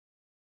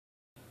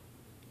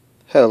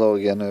Hello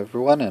again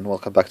everyone and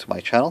welcome back to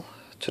my channel.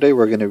 Today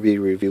we're going to be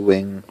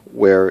reviewing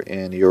Where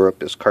in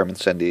Europe is Carmen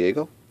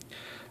Sandiego.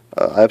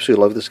 I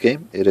absolutely love this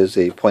game. It is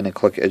a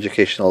point-and-click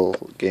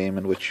educational game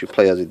in which you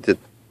play as a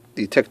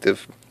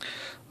detective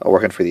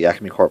working for the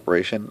Acme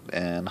Corporation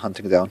and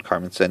hunting down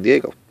Carmen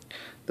Sandiego.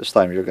 This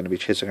time you're going to be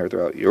chasing her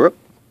throughout Europe.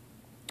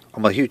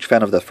 I'm a huge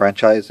fan of the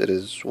franchise. It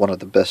is one of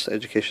the best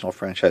educational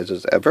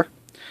franchises ever.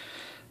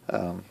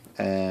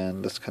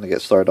 And let's kind of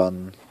get started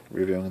on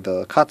reviewing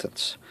the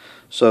contents.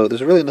 So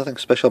there's really nothing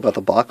special about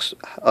the box.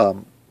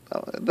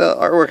 The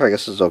artwork, I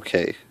guess, is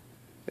okay.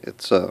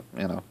 It's the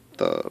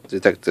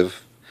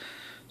detective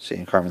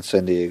seeing Carmen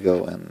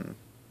Sandiego and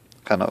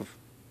kind of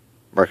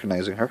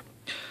recognizing her.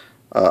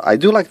 I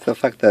do like the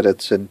fact that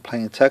it's in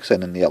plain text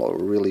and in yellow.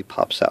 It really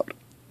pops out.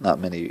 Not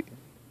many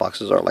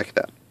boxes are like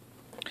that.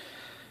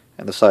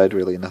 And the side,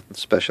 really nothing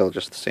special,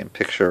 just the same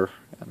picture,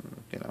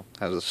 and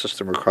has the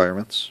system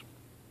requirements.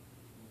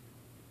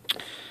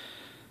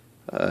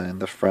 In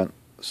the front,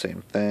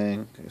 same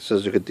thing. It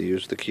says you could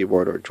use the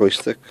keyboard or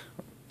joystick.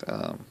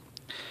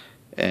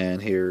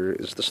 And here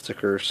is the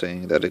sticker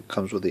saying that it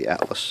comes with the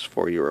atlas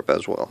for Europe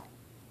as well.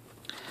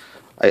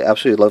 I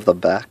absolutely love the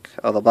back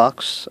of the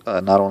box.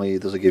 Not only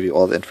does it give you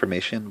all the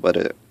information, but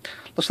it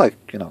looks like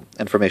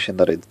information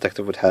that a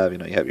detective would have. You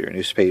have your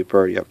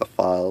newspaper, you have the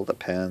file, the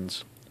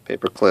pens,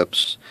 paper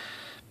clips,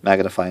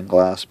 magnifying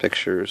glass,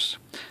 pictures.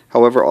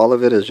 However, all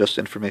of it is just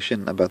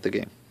information about the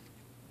game.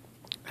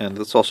 And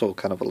it's also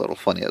kind of a little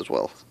funny as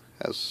well.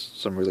 Has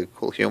some really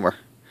cool humor.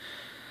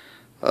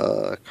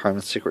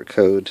 Carmen's secret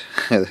code.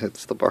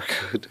 It's the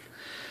barcode.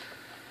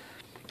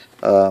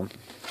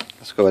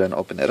 Let's go ahead and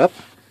open it up.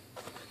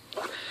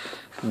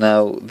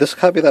 Now, this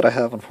copy that I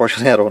have,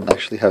 unfortunately, I don't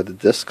actually have the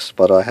discs,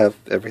 but I have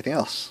everything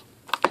else.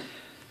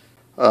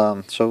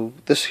 So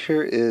this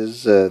here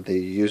is the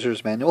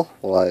user's manual.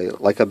 What I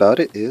like about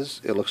it is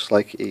it looks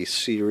like a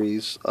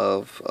series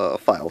of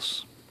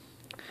files.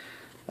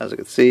 As you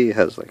can see, it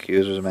has like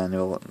user's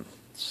manual, and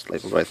it's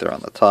labeled right there on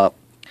the top.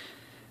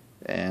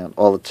 And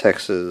all the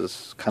text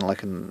is kind of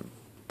like in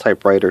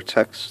typewriter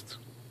text.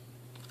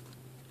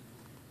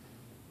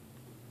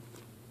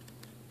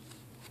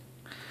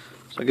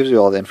 So it gives you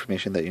all the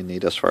information that you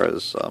need as far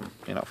as,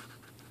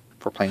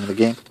 for playing the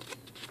game.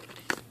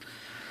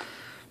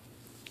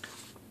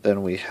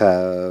 Then we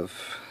have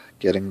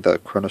getting the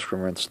Chrono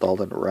Screamer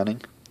installed and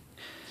running.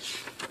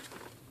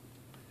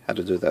 How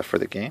to do that for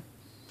the game.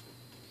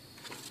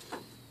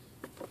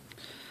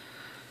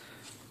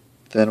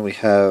 Then we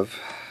have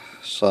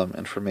some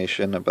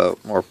information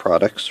about more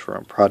products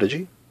from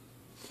Prodigy.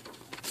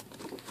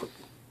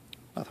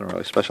 Nothing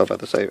really special about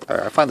this.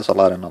 I find this a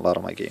lot in a lot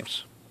of my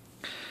games.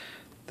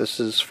 This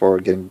is for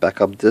getting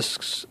backup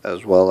discs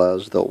as well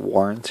as the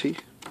warranty.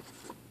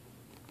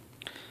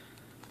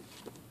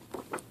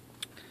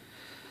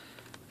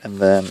 And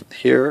then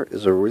here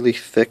is a really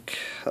thick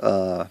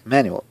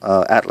manual,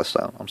 atlas.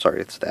 I'm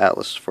sorry, it's the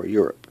atlas for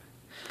Europe.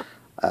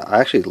 I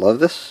actually love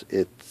this.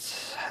 It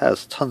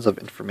has tons of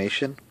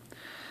information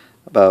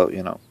about,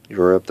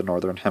 Europe, the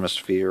Northern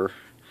Hemisphere,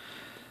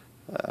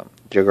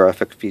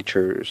 geographic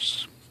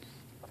features,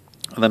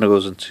 and then it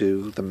goes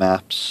into the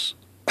maps,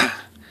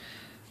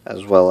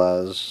 as well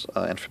as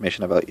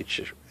information about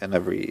each and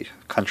every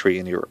country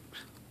in Europe.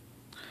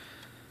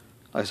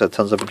 Like I said,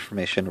 tons of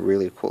information,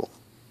 really cool.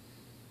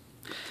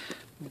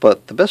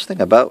 But the best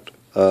thing about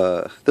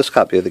this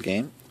copy of the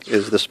game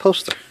is this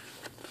poster.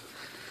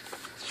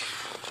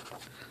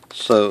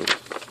 So,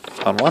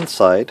 on one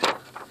side,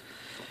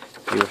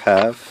 you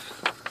have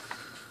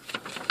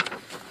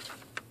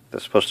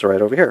this poster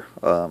right over here.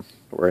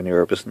 Where in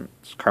Europe is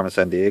Carmen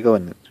Sandiego,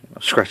 and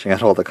scratching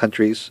out all the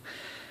countries.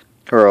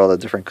 Here are all the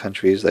different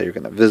countries that you're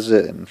going to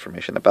visit and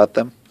information about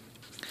them.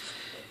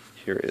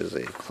 Here is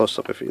a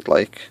close-up if you'd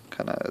like,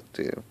 kind of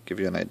to give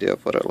you an idea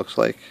of what it looks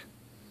like.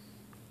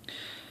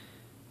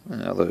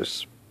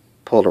 There's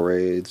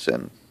Polaroids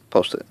and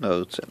post-it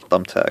notes and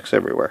thumbtacks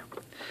everywhere.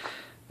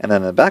 And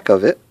then in the back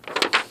of it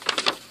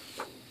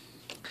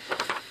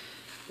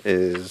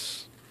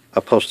is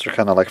a poster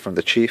kind of like from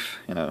the chief.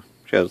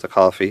 She has the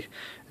coffee.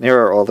 And here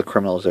are all the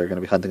criminals that are going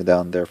to be hunting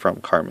down there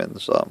from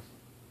Carmen's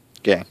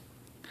gang.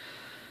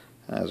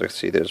 And as you can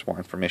see, there's more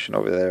information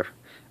over there.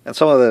 And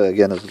some of it,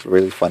 again, is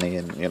really funny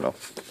and,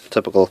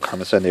 typical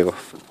Carmen Sandiego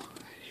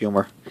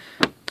humor.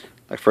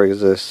 Like, for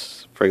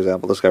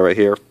example, this guy right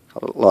here,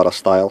 a lot of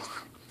style,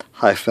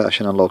 high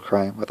fashion and low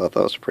crime. I thought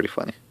that was pretty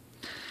funny.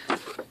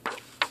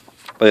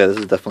 But yeah, this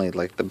is definitely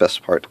like the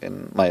best part,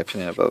 in my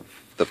opinion, about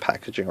the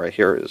packaging right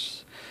here.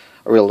 Is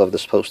I really love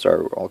this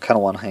poster. I kind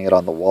of want to hang it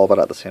on the wall, but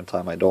at the same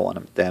time, I don't want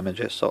to damage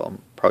it, so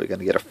I'm probably going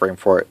to get a frame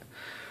for it.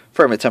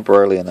 Frame it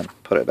temporarily and then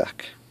put it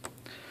back.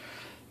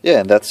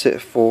 Yeah, and that's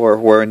it for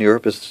Where in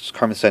Europe is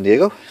Carmen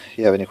Sandiego. If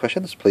you have any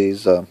questions,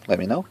 please let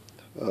me know.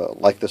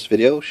 Like this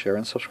video, share,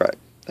 and subscribe.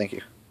 Thank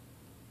you.